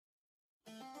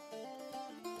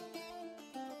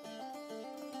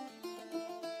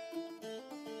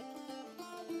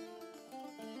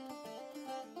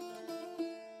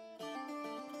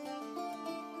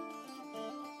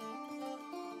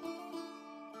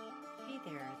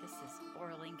there, this is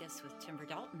Auralingus with Tymber,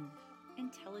 Dalton,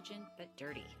 intelligent but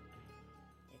dirty.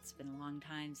 It's been a long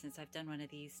time since I've done one of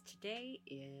these. Today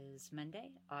is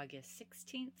Monday, August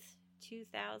 16th,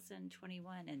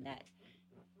 2021, and that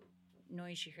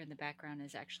noise you hear in the background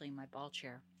is actually my ball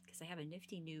chair, because I have a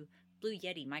nifty new Blue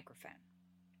Yeti microphone,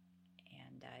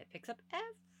 and it picks up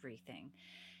everything.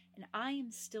 And I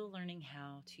am still learning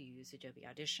how to use Adobe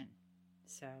Audition,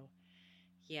 so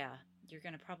yeah, you're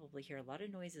going to probably hear a lot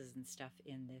of noises and stuff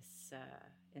in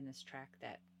this track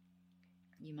that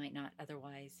you might not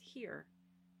otherwise hear.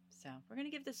 So we're going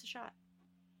to give this a shot.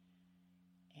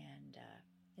 And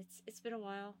it's been a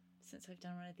while since I've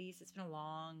done one of these. It's been a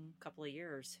long couple of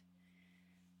years,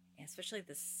 and especially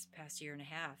this past year and a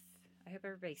half. I hope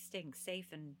everybody's staying safe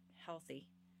and healthy.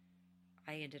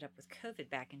 I ended up with COVID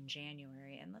back in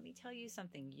January, and let me tell you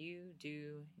something: you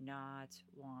do not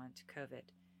want COVID.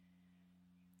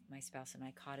 My spouse and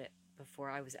I caught it before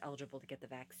I was eligible to get the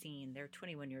vaccine. They're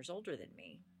 21 years older than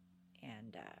me.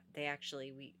 And they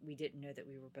actually, we didn't know that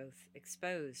we were both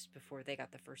exposed before they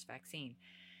got the first vaccine.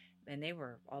 And they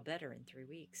were all better in 3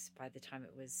 weeks by the time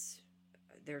it was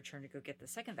their turn to go get the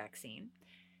second vaccine.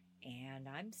 And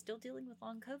I'm still dealing with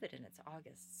long COVID, and it's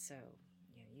August. So,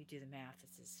 you do the math.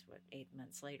 This is, 8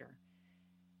 months later.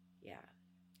 Yeah.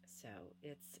 So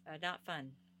it's not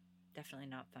fun. Definitely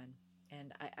not fun.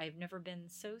 And I've never been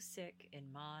so sick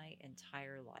in my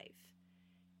entire life.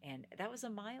 And that was a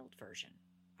mild version.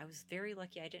 I was very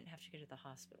lucky I didn't have to go to the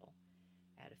hospital.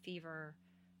 I had a fever,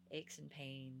 aches and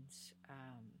pains,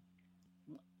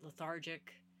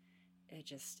 lethargic.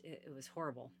 It was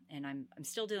horrible. And I'm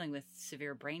still dealing with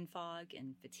severe brain fog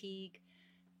and fatigue,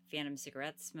 phantom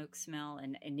cigarette smoke smell,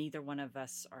 and neither one of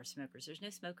us are smokers. There's no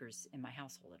smokers in my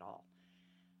household at all.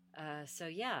 So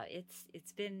yeah,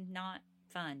 it's been not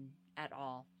fun at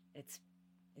all. It's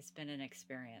been an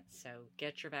experience. So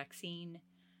get your vaccine.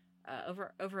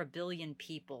 Over 1 billion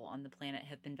people on the planet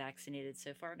have been vaccinated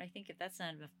so far, and I think if that's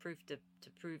not enough proof to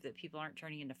prove that people aren't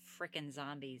turning into frickin'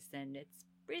 zombies, then it's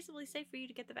reasonably safe for you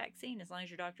to get the vaccine as long as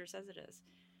your doctor says it is.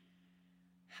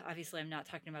 Obviously, I'm not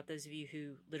talking about those of you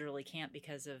who literally can't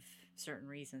because of certain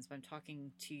reasons, but I'm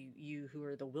talking to you who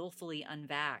are the willfully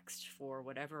unvaxxed for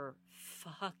whatever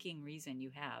fucking reason you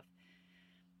have.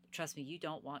 Trust me, you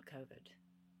don't want COVID.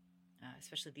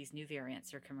 Especially these new variants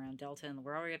that are coming around, Delta, and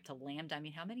we're already up to Lambda. I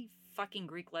mean, how many fucking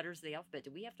Greek letters of the alphabet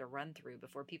do we have to run through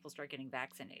before people start getting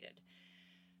vaccinated?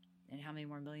 And how many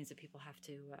more millions of people have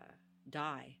to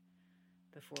die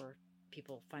before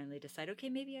people finally decide, okay,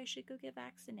 maybe I should go get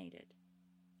vaccinated?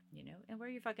 And wear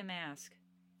your fucking mask,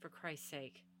 for Christ's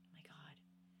sake. My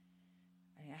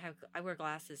God. I wear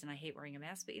glasses and I hate wearing a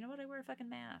mask, but you know what? I wear a fucking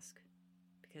mask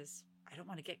because I don't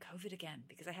want to get COVID again,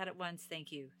 because I had it once.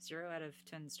 Thank you. 0 out of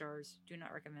 10 stars. Do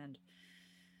not recommend.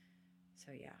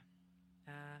 So yeah.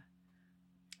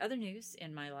 Other news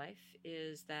in my life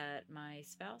is that my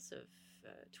spouse of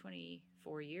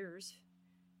 24 years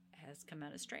has come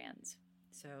out as trans.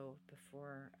 So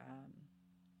before,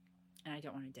 and I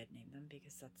don't want to dead name them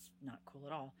because that's not cool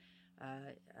at all.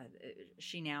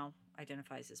 She now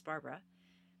identifies as Barbara.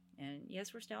 And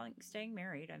yes, we're still staying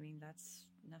married. I mean,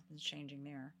 nothing's changing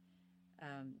there.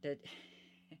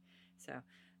 So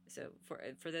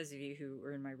for those of you who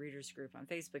are in my readers group on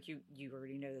Facebook, you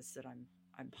already know this, that I'm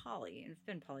poly, and I've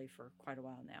been poly for quite a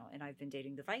while now, and I've been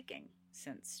dating the Viking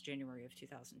since January of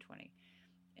 2020,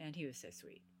 and he was so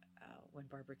sweet. When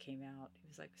Barbara came out, he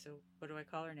was like, "So what do I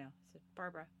call her now?" I said,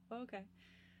 "Barbara." "Oh, okay."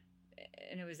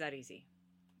 And it was that easy,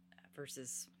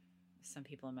 versus some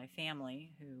people in my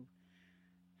family who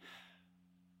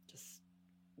just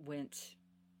went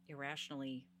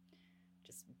irrationally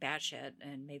just batshit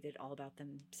and made it all about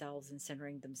themselves and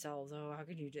centering themselves. Oh, how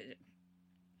can you do it?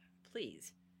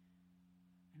 Please.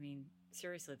 I mean,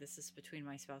 seriously, this is between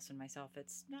my spouse and myself.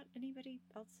 It's not anybody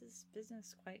else's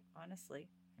business, quite honestly.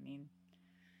 I mean,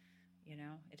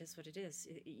 it is what it is.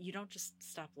 You don't just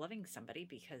stop loving somebody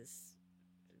because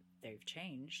they've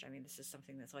changed. I mean, this is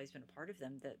something that's always been a part of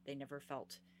them that they never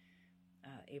felt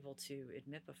able to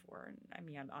admit before. And I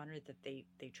mean, I'm honored that they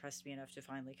trust me enough to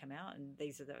finally come out. And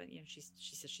they said that, she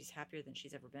says she's happier than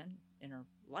she's ever been in her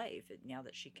life now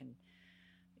that she can,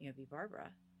 be Barbara.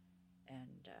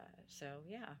 And so,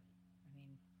 yeah, I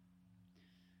mean,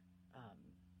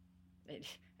 it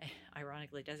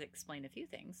ironically does explain a few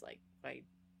things, like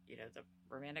the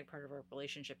romantic part of our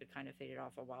relationship had kind of faded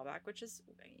off a while back, which is,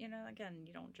 again,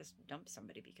 you don't just dump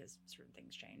somebody because certain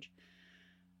things change.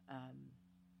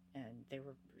 And they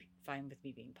were fine with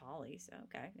me being poly, so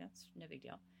okay, that's no big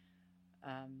deal.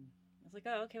 I was like,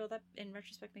 oh, okay, well, that in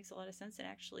retrospect makes a lot of sense and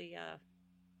actually,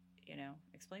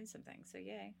 explains some things. So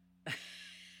yay.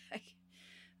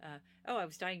 I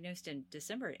was diagnosed in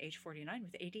December at age 49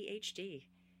 with ADHD.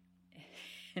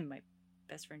 And my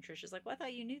best friend Trish is like, well, I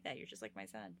thought you knew that. You're just like my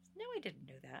son. No, I didn't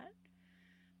know that.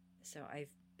 So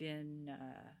I've been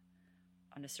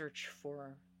on a search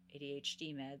for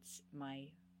ADHD meds. My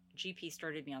GP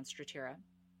started me on Strattera,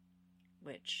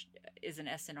 which is an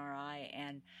SNRI,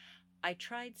 and I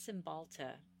tried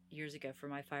Cymbalta years ago for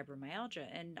my fibromyalgia,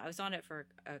 and I was on it for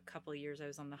a couple of years. I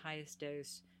was on the highest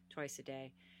dose twice a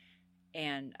day,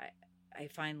 and I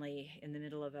finally, in the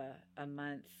middle of a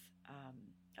month,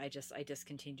 I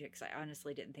discontinued it because I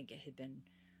honestly didn't think it had been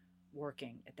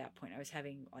working at that point. I was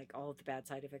having like all of the bad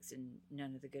side effects and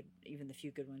none of the good, even the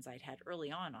few good ones I'd had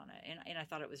early on it, and I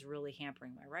thought it was really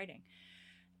hampering my writing.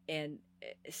 And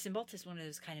Cymbalta is one of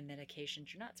those kind of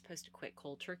medications you're not supposed to quit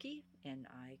cold turkey, and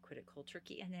I quit it cold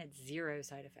turkey and had zero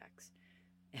side effects.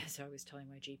 And so I was telling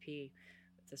my GP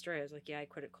the story. I was like, yeah, I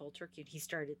quit it cold turkey, and he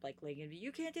started like laying into me,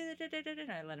 you can't do that,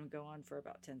 and I let him go on for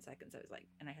about 10 seconds. I was like,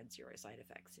 and I had zero side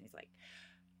effects, and he's like,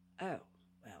 oh,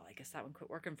 well, I guess that one quit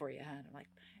working for you, huh? And I'm like,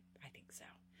 I think so.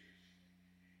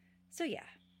 So yeah.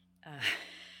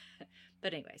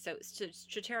 But anyway, so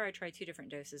Strattera I tried 2 different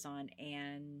doses on,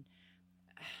 and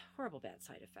horrible bad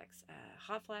side effects.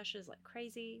 Hot flashes like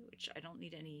crazy, which I don't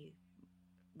need any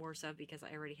worse of because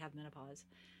I already have menopause.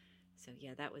 So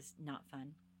yeah, that was not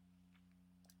fun.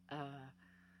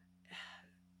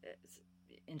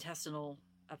 Intestinal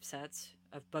upsets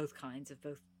of both kinds, of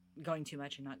both going too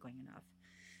much and not going enough.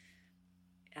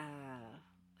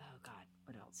 Oh God,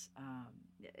 what else?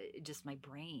 Just my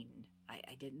brain.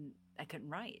 I couldn't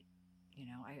write. You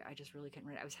know, I just really couldn't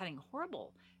write. I was having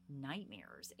horrible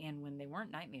nightmares. And when they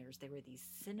weren't nightmares, they were these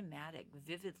cinematic,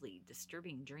 vividly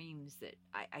disturbing dreams that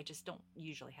I just don't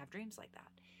usually have dreams like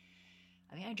that.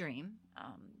 I mean, I dream,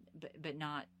 but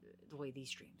not the way these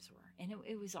dreams were. And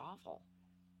it was awful.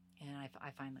 And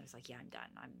I finally was like, yeah, I'm done.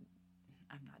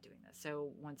 I'm not doing this.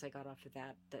 So once I got off of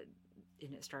that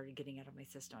and it started getting out of my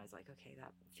system, I was like, okay,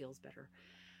 that feels better.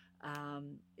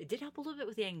 It did help a little bit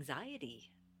with the anxiety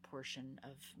portion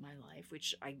of my life,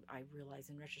 which I realize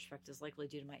in retrospect is likely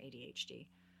due to my ADHD.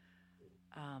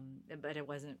 But it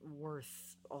wasn't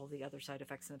worth all the other side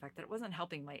effects and the fact that it wasn't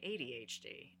helping my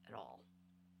ADHD at all.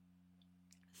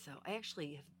 So I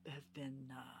actually have been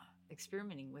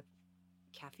experimenting with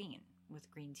caffeine,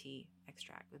 with green tea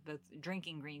extract, with both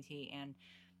drinking green tea and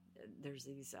there's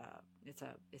these, it's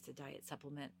a diet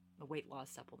supplement, a weight loss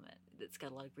supplement that's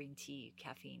got a lot of green tea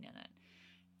caffeine in it.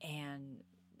 And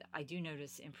I do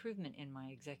notice improvement in my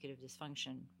executive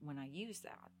dysfunction when I use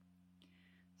that.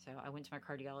 So I went to my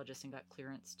cardiologist and got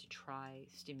clearance to try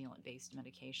stimulant-based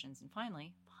medications. And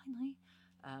finally,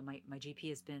 my GP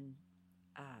has been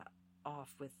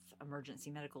off with emergency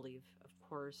medical leave, of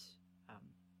course.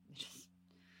 Just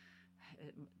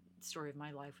story of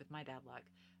my life with my bad luck.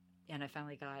 And I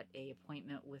finally got an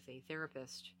appointment with a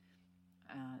therapist.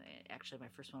 Actually, my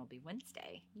first one will be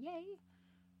Wednesday. Yay!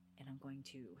 And I'm going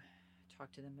to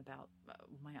talk to them about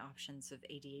my options of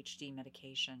ADHD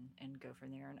medication and go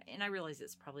from there. And I realize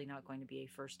it's probably not going to be a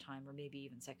first time or maybe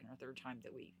even second or third time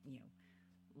that we,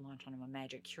 launch on a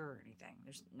magic cure or anything.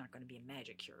 There's not going to be a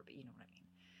magic cure, but you know what I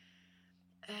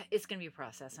mean. It's going to be a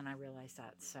process, and I realize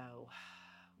that. So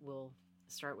we'll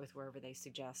start with wherever they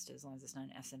suggest, as long as it's not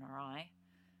an SNRI,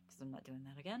 because I'm not doing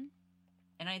that again.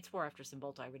 And I had swore after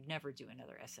Cymbalta I would never do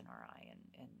another SNRI,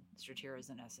 and Strattera is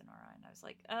an SNRI, and I was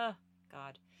like, oh,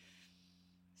 God.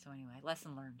 So anyway,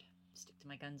 lesson learned. Stick to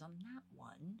my guns on that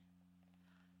one.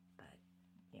 But,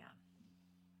 yeah.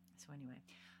 So anyway,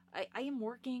 I am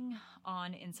working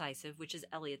on Incisive, which is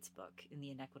Eliot's book in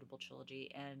the Inequitable Trilogy,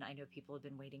 and I know people have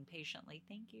been waiting patiently.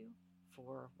 Thank you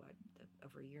for,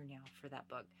 over a year now for that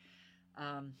book.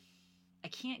 I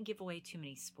can't give away too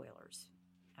many spoilers.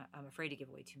 I'm afraid to give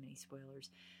away too many spoilers.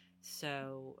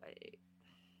 So,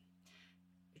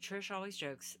 Trish always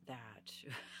jokes that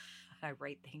I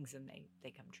write things and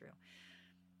they come true.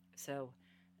 So,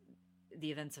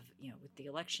 the events of, with the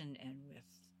election and with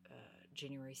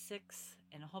January 6th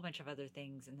and a whole bunch of other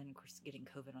things, and then, of course, getting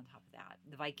COVID on top of that.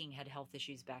 The Viking had health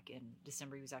issues back in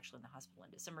December. He was actually in the hospital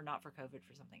in December, not for COVID,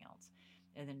 for something else.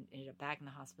 And then ended up back in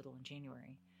the hospital in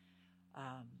January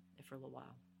for a little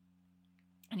while.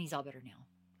 And he's all better now.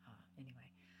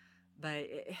 Anyway.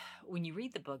 But when you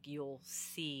read the book, you'll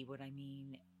see what I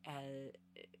mean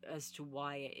as to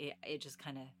why it just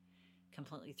kind of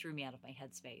completely threw me out of my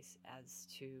headspace as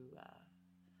to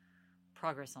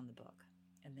progress on the book.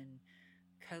 And then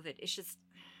COVID, it's just,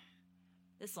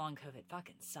 this long COVID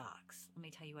fucking sucks. Let me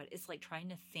tell you what, it's like trying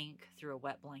to think through a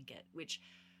wet blanket, which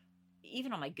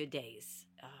even on my good days,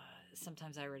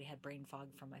 sometimes I already had brain fog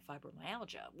from my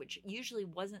fibromyalgia, which usually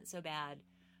wasn't so bad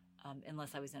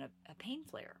unless I was in a pain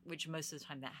flare, which most of the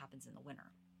time that happens in the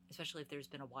winter, especially if there's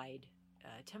been a wide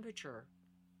temperature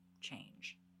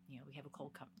change. We have a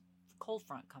cold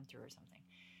front come through or something.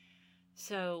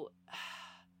 So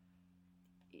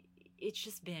it's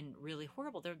just been really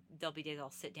horrible. There'll be days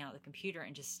I'll sit down at the computer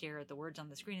and just stare at the words on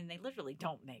the screen, and they literally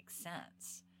don't make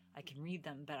sense. I can read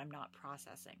them, but I'm not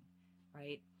processing,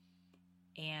 right?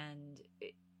 And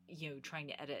trying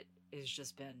to edit has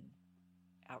just been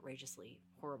outrageously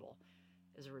horrible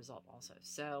as a result also.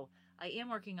 So I am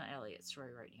working on Elliot's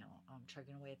story right now. I'm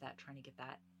chugging away at that, trying to get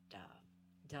that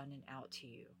done and out to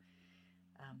you.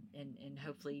 And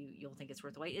hopefully you'll think it's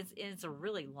worth the wait. It's a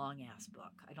really long ass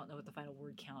book. I don't know what the final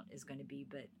word count is going to be,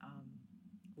 but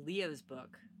Leo's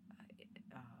book,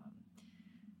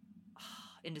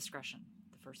 Indiscretion,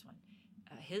 the first one,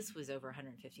 his was over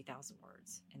 150,000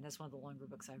 words, and that's one of the longer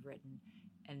books I've written.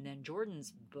 And then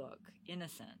Jordan's book,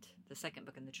 Innocent, the second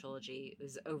book in the trilogy,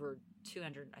 was over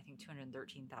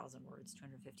 213,000 words,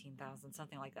 215,000,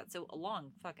 something like that. So a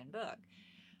long fucking book.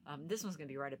 This one's going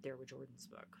to be right up there with Jordan's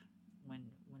book when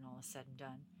all is said and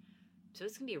done. So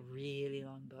it's going to be a really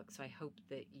long book. So I hope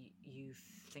that you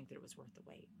think that it was worth the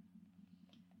wait.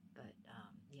 But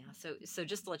yeah, so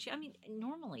just to let you,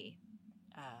 normally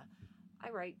I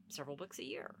write several books a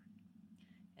year.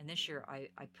 And this year I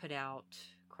put out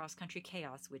Cross Country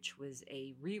Chaos, which was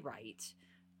a rewrite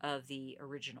of the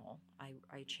original.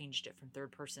 I changed it from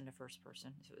third person to first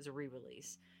person. So it was a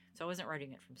re-release. So I wasn't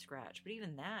writing it from scratch. But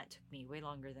even that took me way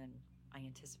longer than I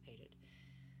anticipated.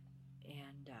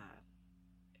 And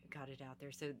got it out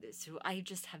there. So I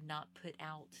just have not put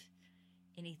out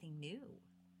anything new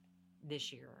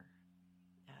this year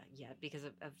yet because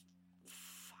of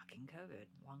fucking COVID,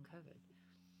 long COVID.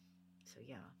 So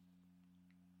yeah.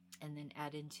 And then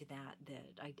add into that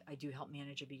I do help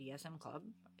manage a BDSM club,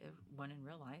 one in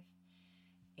real life.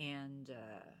 And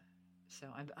so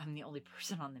I'm the only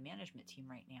person on the management team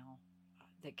right now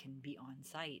that can be on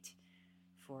site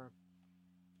for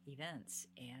events.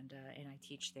 And I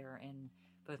teach there, and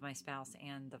both my spouse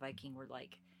and the Viking were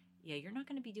like, yeah, you're not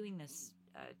going to be doing this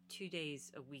 2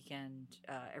 days a weekend,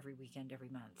 every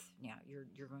month. Yeah,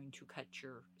 you're going to cut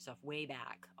yourself way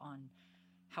back on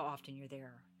how often you're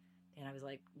there. And I was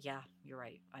like, yeah, you're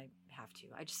right. I have to.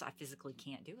 I physically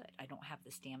can't do it. I don't have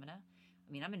the stamina.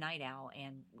 I'm a night owl,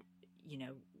 and,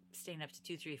 staying up to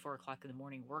 2, 3, 4 o'clock in the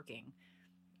morning working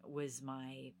was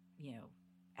my,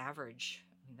 average.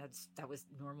 That was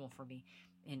normal for me.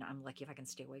 And I'm lucky if I can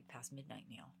stay awake past midnight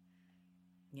now,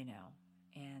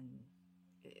 and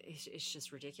it's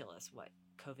just ridiculous what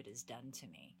COVID has done to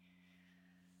me.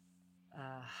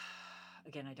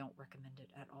 Again, I don't recommend it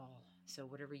at all. So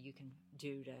whatever you can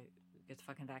do to get the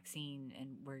fucking vaccine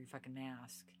and wear your fucking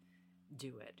mask,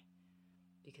 do it,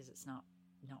 because it's not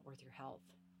worth your health.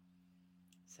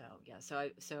 So yeah, so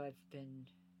I've been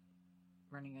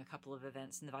running a couple of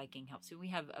events, and the Viking helps. So we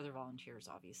have other volunteers,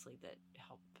 obviously, that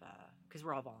help, because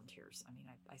we're all volunteers.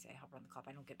 I say I help run the club.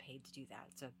 I don't get paid to do that.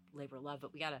 It's a labor of love,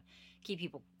 but we got to keep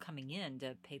people coming in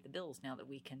to pay the bills now that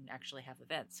we can actually have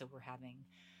events. So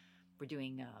we're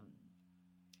doing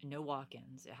no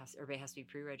walk-ins. Everybody has to be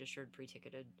pre-registered,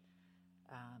 pre-ticketed,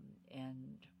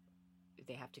 and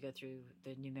they have to go through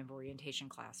the new member orientation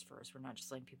class first. We're not just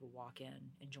letting people walk in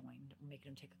and join. We're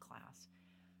making them take a class.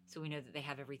 So we know that they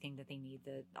have everything that they need,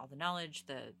 all the knowledge,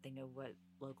 they know what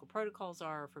local protocols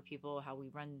are for people, how we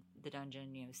run the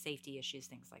dungeon, safety issues,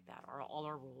 things like that, all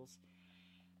our rules.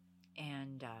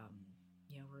 And,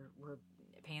 we're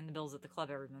paying the bills at the club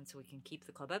every month so we can keep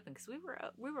the club open, because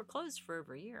we were closed for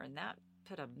over a year, and that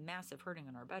put a massive hurting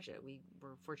on our budget. We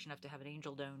were fortunate enough to have an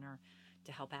angel donor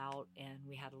to help out, and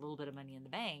we had a little bit of money in the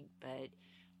bank, but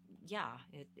yeah,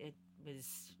 it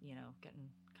was, getting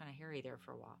kind of hairy there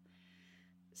for a while.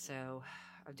 So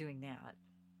I'm doing that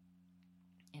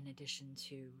in addition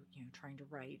to, trying to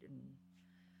write and,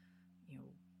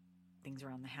 things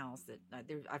around the house that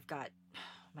I've got.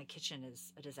 My kitchen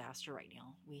is a disaster right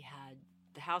now. We had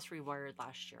the house rewired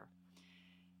last year,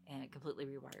 and it completely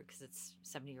rewired because it's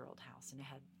a 70-year-old house, and it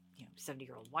had,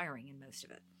 70-year-old wiring in most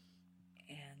of it.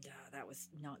 And that was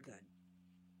not good.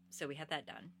 So we had that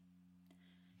done,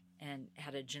 and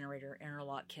had a generator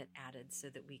interlock kit added so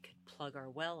that we could plug our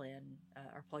well in,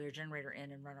 or plug our generator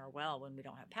in and run our well when we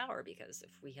don't have power, because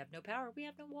if we have no power, we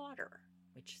have no water,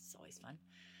 which is always fun.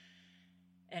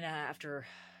 And after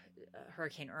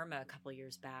Hurricane Irma a couple of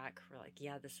years back, we're like,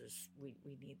 yeah, we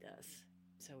need this.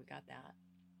 So we got that.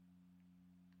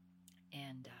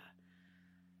 And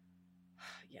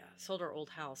yeah, sold our old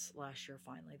house last year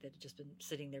finally, that had just been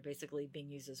sitting there basically being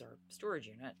used as our storage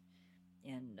unit.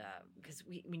 And because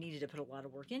we needed to put a lot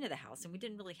of work into the house, and we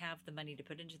didn't really have the money to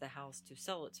put into the house to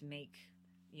sell it to make,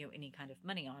 any kind of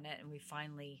money on it. And we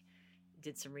finally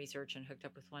did some research and hooked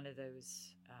up with one of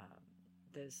those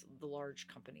the large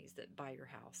companies that buy your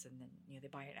house, and then they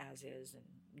buy it as is.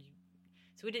 And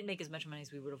so we didn't make as much money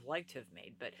as we would have liked to have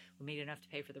made, but we made enough to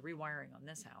pay for the rewiring on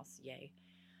this house. Yay!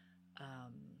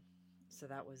 So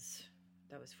that was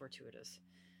fortuitous,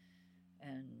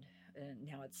 and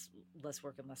now it's less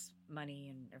work and less money,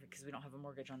 and because we don't have a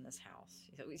mortgage on this house.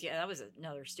 So that was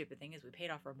another stupid thing, is we paid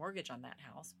off our mortgage on that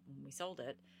house when we sold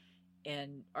it,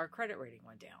 and our credit rating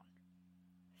went down.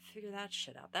 Figure that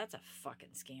shit out. That's a fucking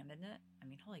scam, isn't it? I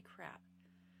mean, holy crap.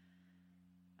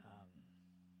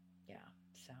 Yeah.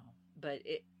 So, but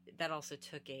that also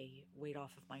took a weight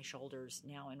off of my shoulders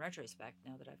now in retrospect,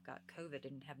 now that I've got COVID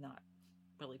and have not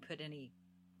really put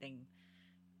anything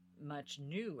much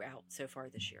new out so far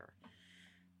this year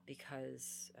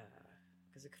because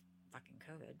of fucking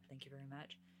COVID. Thank you very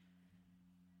much.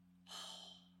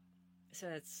 So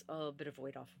it's a bit of a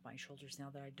weight off of my shoulders now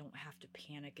that I don't have to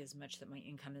panic as much that my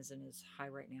income isn't as high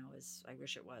right now as I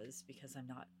wish it was, because I'm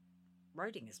not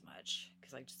writing as much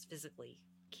because I just physically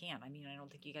can't. I mean, I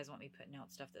don't think you guys want me putting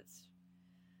out stuff that's,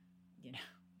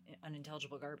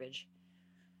 unintelligible garbage.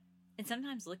 And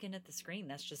sometimes looking at the screen,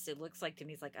 it looks like to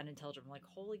me, it's like unintelligible. I'm like,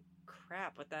 holy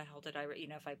crap, what the hell did I write?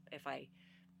 If I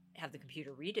have the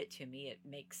computer read it to me, it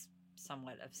makes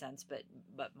somewhat of sense, but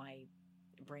my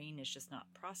brain is just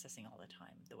not processing all the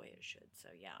time the way it should. So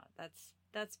yeah,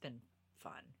 that's been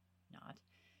fun. Not.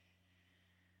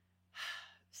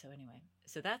 So anyway,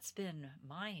 so that's been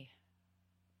my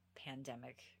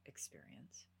pandemic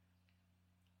experience.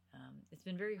 It's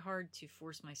been very hard to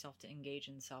force myself to engage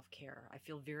in self-care. I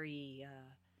feel very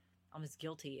almost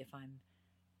guilty if I'm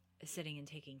sitting and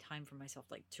taking time for myself,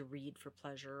 like to read for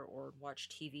pleasure or watch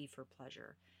TV for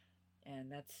pleasure.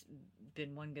 And that's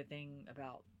been one good thing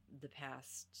about the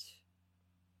past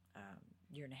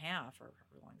year and a half, or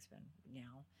however long it's been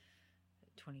now,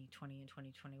 2020 and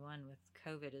 2021 with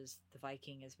COVID, is the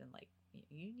Viking has been like,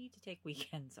 you need to take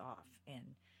weekends off.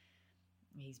 And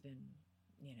he's been,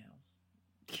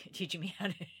 teaching me how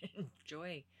to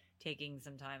enjoy taking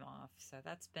some time off. So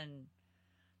that's been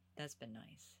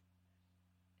nice.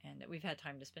 And we've had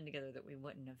time to spend together that we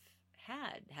wouldn't have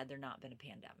had there not been a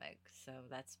pandemic. So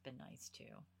that's been nice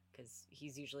too, because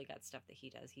he's usually got stuff that he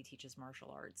does. He teaches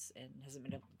martial arts and hasn't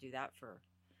been able to do that for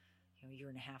a year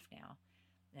and a half now.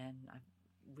 And I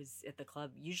was at the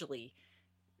club usually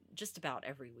just about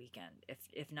every weekend,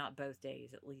 if not both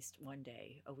days, at least one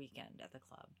day a weekend at the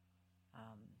club.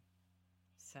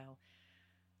 So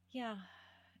yeah,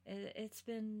 it's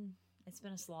been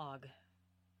a slog.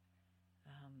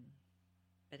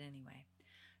 But anyway,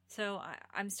 so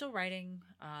I'm still writing.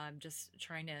 I'm just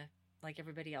trying to, like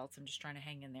everybody else, I'm just trying to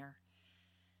hang in there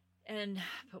and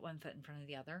put one foot in front of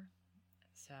the other.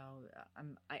 So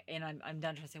I'm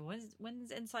done trying to say,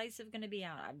 when's Incisive going to be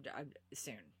out? I'm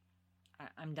soon.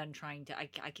 I'm done trying to. I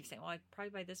keep saying, well, probably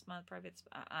by this month.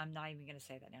 I'm not even going to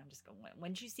say that now. I'm just going.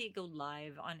 Once you see it go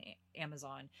live on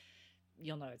Amazon,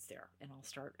 you'll know it's there, and I'll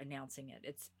start announcing it.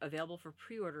 It's available for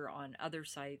pre-order on other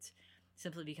sites,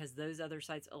 simply because those other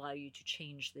sites allow you to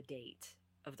change the date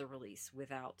of the release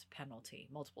without penalty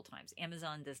multiple times.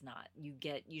 Amazon does not. You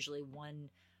get usually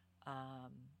one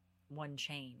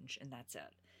change, and that's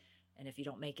it. And if you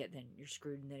don't make it, then you're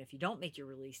screwed. And then if you don't make your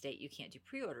release date, you can't do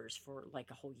pre-orders for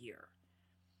like a whole year.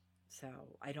 So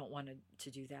I don't want to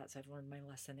do that. So I've learned my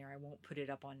lesson there. I won't put it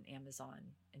up on Amazon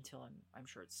until I'm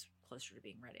sure it's closer to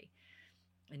being ready.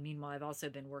 And meanwhile, I've also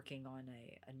been working on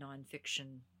a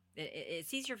nonfiction.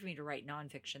 It's easier for me to write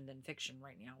nonfiction than fiction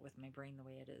right now with my brain the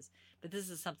way it is. But this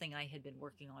is something I had been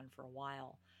working on for a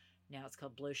while. Now it's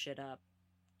called Blow Shit Up.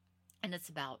 And it's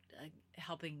about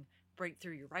helping break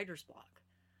through your writer's block.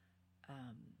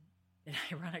 And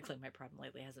ironically, my problem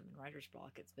lately hasn't been writer's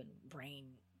block. It's been brain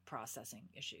processing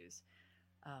issues.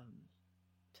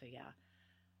 So yeah.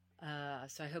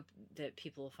 So I hope that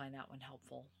people will find that one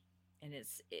helpful. And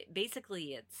it's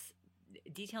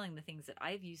detailing the things that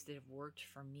I've used that have worked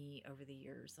for me over the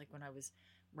years. Like when I was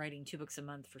writing 2 books a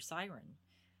month for Siren,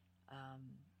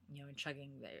 and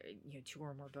chugging 2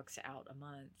 or more books out a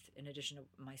month in addition to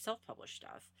my self-published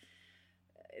stuff.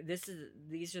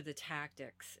 These are the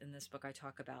tactics in this book I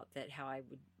talk about, that how I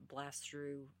would blast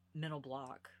through mental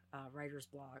block, writer's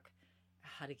block,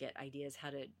 how to get ideas, how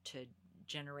to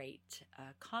generate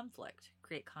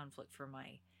create conflict for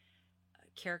my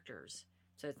characters.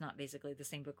 So it's not basically the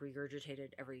same book regurgitated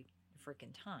every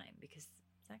freaking time, because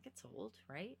that gets old,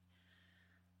 right?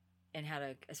 And how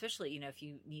to, especially, if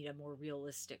you need a more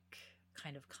realistic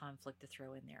kind of conflict to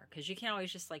throw in there, because you can't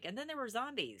always just like, and then there were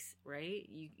zombies, right?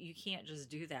 You can't just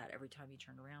do that every time you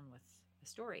turn around with a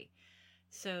story.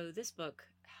 So this book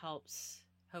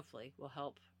hopefully will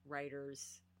help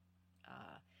writers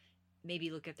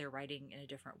maybe look at their writing in a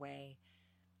different way,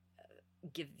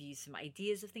 give you some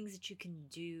ideas of things that you can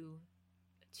do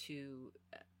to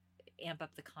amp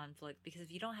up the conflict. Because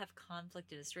if you don't have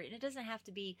conflict in a story, and it doesn't have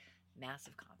to be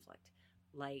massive conflict,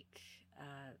 like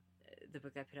the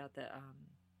book I put out, that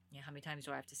how many times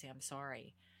do I have to say I'm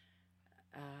sorry,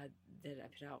 that I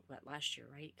put out last year,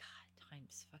 right? God,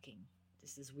 time's fucking,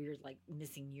 this is weird, like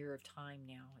missing year of time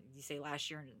now. You say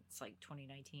last year and it's like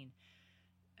 2019.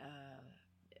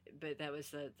 But that was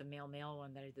the male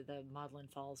one that I did, the Maudlin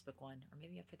Falls book one. Or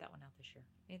maybe I put that one out this year.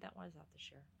 Maybe that one is out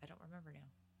this year. I don't remember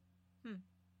now.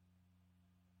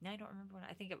 No, I don't remember when.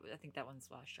 I think that one's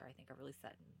last year. I think I released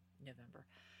that in November.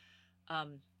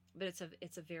 But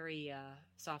it's a very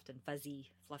soft and fuzzy,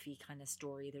 fluffy kind of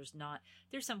story.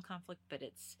 There's some conflict, but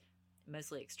it's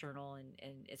mostly external, and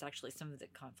it's actually, some of the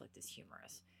conflict is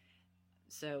humorous.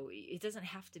 So it doesn't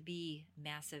have to be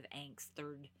massive angst,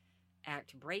 third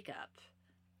act breakup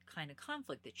kind of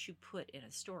conflict that you put in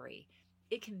a story.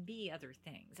 It can be other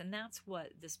things, and that's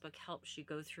what this book helps you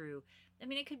go through. I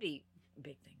mean, it could be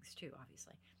big things too,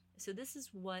 obviously. So this is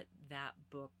what that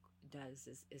book does,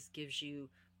 is gives you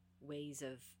ways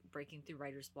of breaking through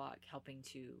writer's block, helping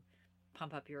to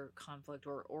pump up your conflict,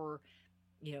 or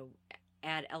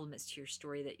add elements to your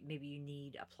story that maybe you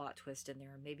need a plot twist in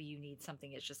there. Maybe you need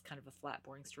something that's just kind of a flat,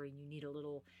 boring story, and you need a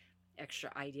little extra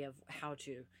idea of how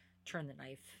to turn the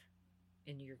knife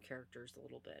into your characters a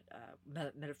little bit,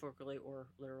 metaphorically or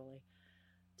literally,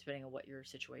 depending on what your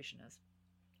situation is.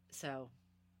 So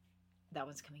that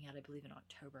one's coming out, I believe, in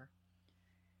October.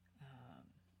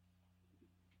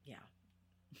 Yeah.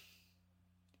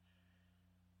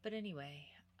 But anyway,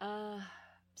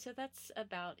 so that's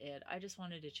about it. I just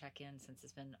wanted to check in, since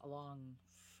it's been a long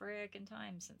frickin'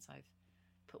 time since I've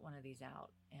put one of these out,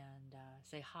 and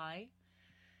say hi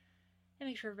and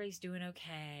make sure everybody's doing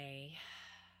okay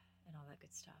and all that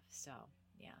good stuff. So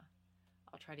yeah,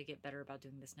 I'll try to get better about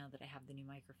doing this now that I have the new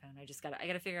microphone. I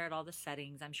gotta figure out all the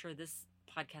settings. I'm sure this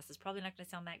podcast is probably not going to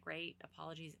sound that great.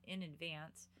 Apologies in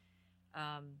advance,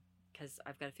 because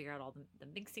I've got to figure out all the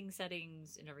mixing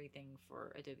settings and everything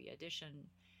for Adobe Audition,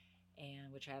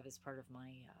 and which I have as part of my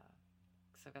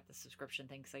because I've got the subscription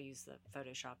thing, because I use the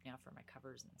Photoshop now for my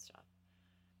covers and stuff.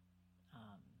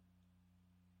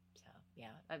 So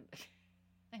yeah,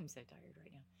 I'm so tired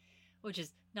right now, which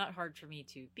is not hard for me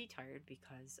to be tired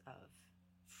because of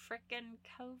frickin'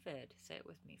 COVID. Say it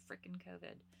with me, frickin'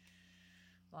 COVID.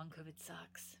 Long COVID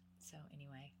sucks. So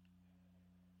anyway,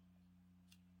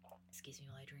 excuse me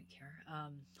while I drink here.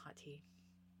 Hot tea.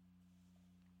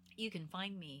 You can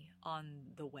find me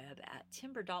on the web at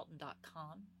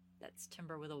tymberdalton.com. That's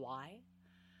Tymber with a Y.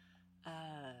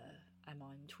 I'm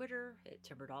on Twitter at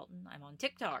Tymber Dalton. I'm on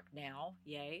TikTok now.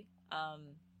 Yay.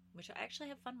 Which I actually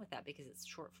have fun with that, because it's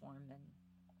short form, and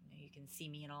you can see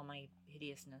me in all my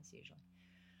hideousness usually.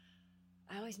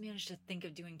 I always manage to think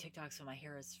of doing TikToks when my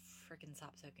hair is freaking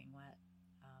stop soaking wet.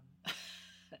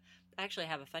 I actually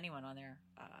have a funny one on there.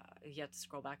 You have to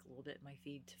scroll back a little bit in my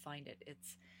feed to find it.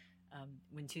 It's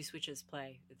when Two Switches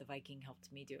Play. The Viking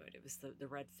helped me do it. It was the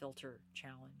red filter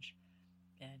challenge.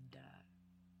 And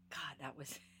God, that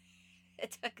was...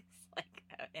 It took us like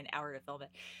an hour to film it.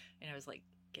 And I was like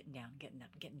getting down, getting up,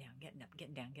 getting down, getting up,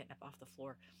 getting down, getting up off the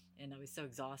floor. And I was so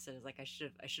exhausted. I was like, I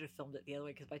should have filmed it the other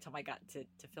way, because by the time I got to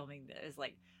filming, it was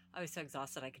like, I was so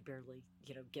exhausted I could barely,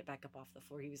 get back up off the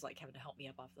floor. He was like having to help me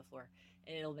up off the floor.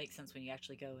 And it'll make sense when you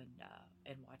actually go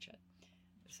and watch it.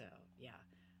 So yeah,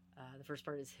 the first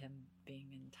part is him being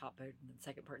in top mode, and the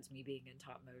second part is me being in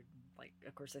top mode. And like,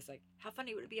 of course, I was like, how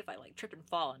funny would it be if I like trip and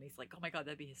fall? And he's like, oh my God,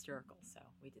 that'd be hysterical. So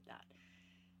we did that.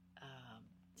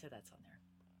 So that's on there.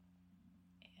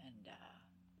 And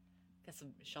got some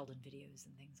Sheldon videos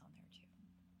and things on there too.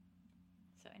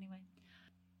 So anyway,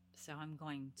 so I'm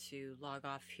going to log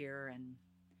off here and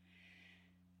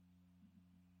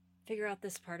figure out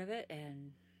this part of it,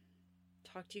 and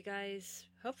talk to you guys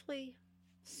hopefully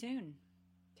soon.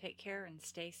 Take care and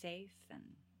stay safe, and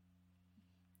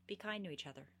be kind to each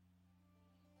other.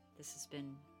 This has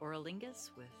been Auralingus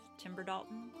with Tymber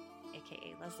Dalton,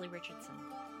 aka Leslie Richardson.